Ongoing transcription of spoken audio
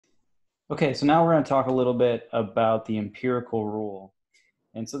Okay, so now we're going to talk a little bit about the empirical rule.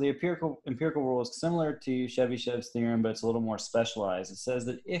 And so the empirical rule is similar to Chevyshev's theorem, but it's a little more specialized. It says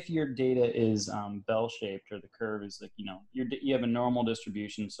that if your data is bell-shaped, or the curve is like, you have a normal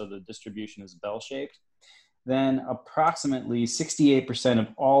distribution, so the distribution is bell-shaped, then approximately 68% of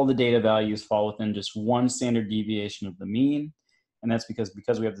all the data values fall within just one standard deviation of the mean. And that's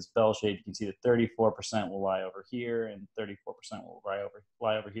because we have this bell shape, you can see that 34% will lie over here and 34% will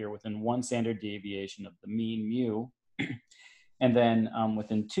lie over here within one standard deviation of the mean mu. And then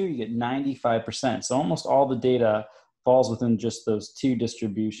within two, you get 95%. So almost all the data falls within just those two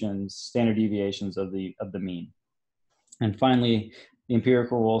distributions, standard deviations of the mean. And finally, the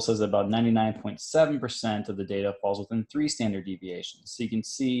empirical rule says that about 99.7% of the data falls within three standard deviations. So you can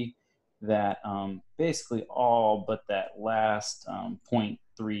see that basically all but that last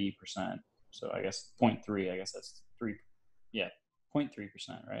 0.3%. So I guess 0.3, I guess that's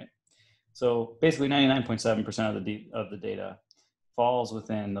 0.3%, right? So basically 99.7% of the data falls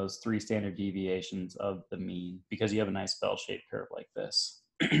within those three standard deviations of the mean because you have a nice bell-shaped curve like this.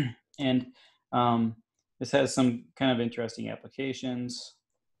 And this has some kind of interesting applications.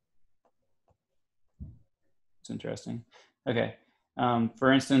 It's interesting. Okay.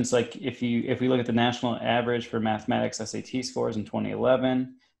 For instance, like if we look at the national average for mathematics SAT scores in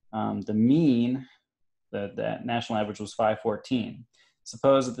 2011, the mean, that national average was 514.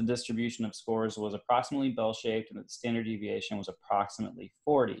 Suppose that the distribution of scores was approximately bell-shaped and that the standard deviation was approximately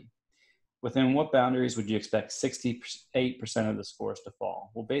 40. Within what boundaries would you expect 68% of the scores to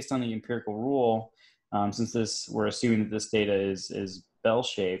fall? Well, based on the empirical rule, since we're assuming that this data is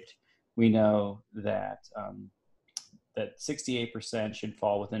bell-shaped, we know that that 68% should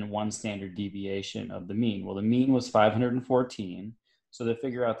fall within one standard deviation of the mean. Well, the mean was 514. So to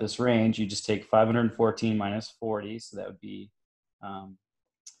figure out this range, you just take 514 minus 40. So that would be,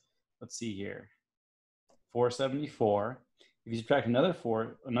 let's see here, 474. If you subtract another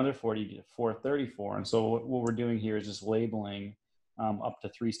 40, you get 434. And so what we're doing here is just labeling up to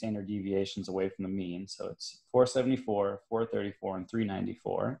three standard deviations away from the mean. So it's 474, 434, and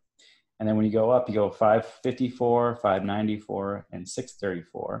 394. And then when you go up, you go 554, 594, and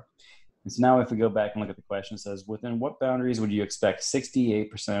 634. And so now if we go back and look at the question, it says, within what boundaries would you expect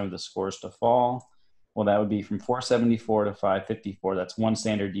 68% of the scores to fall? Well, that would be from 474 to 554. That's one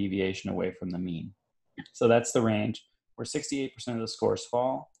standard deviation away from the mean. So that's the range where 68% of the scores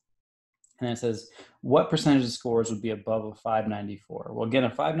fall. And it says, what percentage of scores would be above a 594? Well, again, a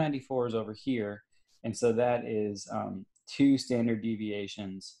 594 is over here. And so that is two standard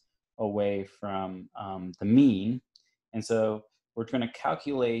deviations away from the mean. And so we're trying to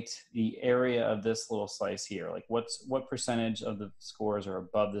calculate the area of this little slice here. Like what percentage of the scores are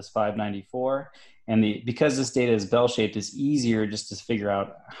above this 594? And because this data is bell-shaped, it's easier just to figure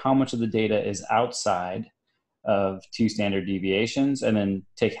out how much of the data is outside of two standard deviations and then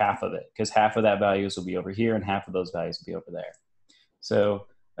take half of it, because half of that values will be over here and half of those values will be over there. So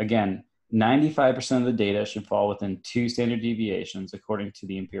again, 95% of the data should fall within two standard deviations according to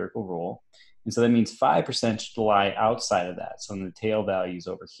the empirical rule. And so that means 5% should lie outside of that. So in the tail values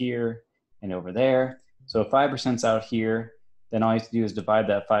over here and over there. So if 5% is out here, then all you have to do is divide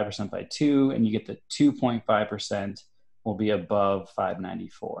that 5% by 2, and you get that 2.5% will be above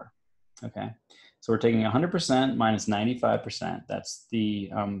 594. Okay, so we're taking 100% minus 95%. That's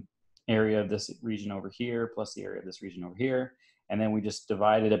the area of this region over here plus the area of this region over here. And then we just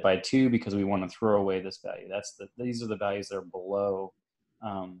divided it by 2 because we want to throw away this value. These are the values that are below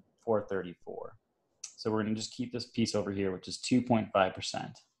 434. So we're going to just keep this piece over here, which is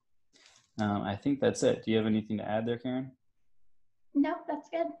 2.5%. I think that's it. Do you have anything to add there, Karen? No, that's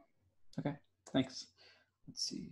good. Okay, thanks. Let's see.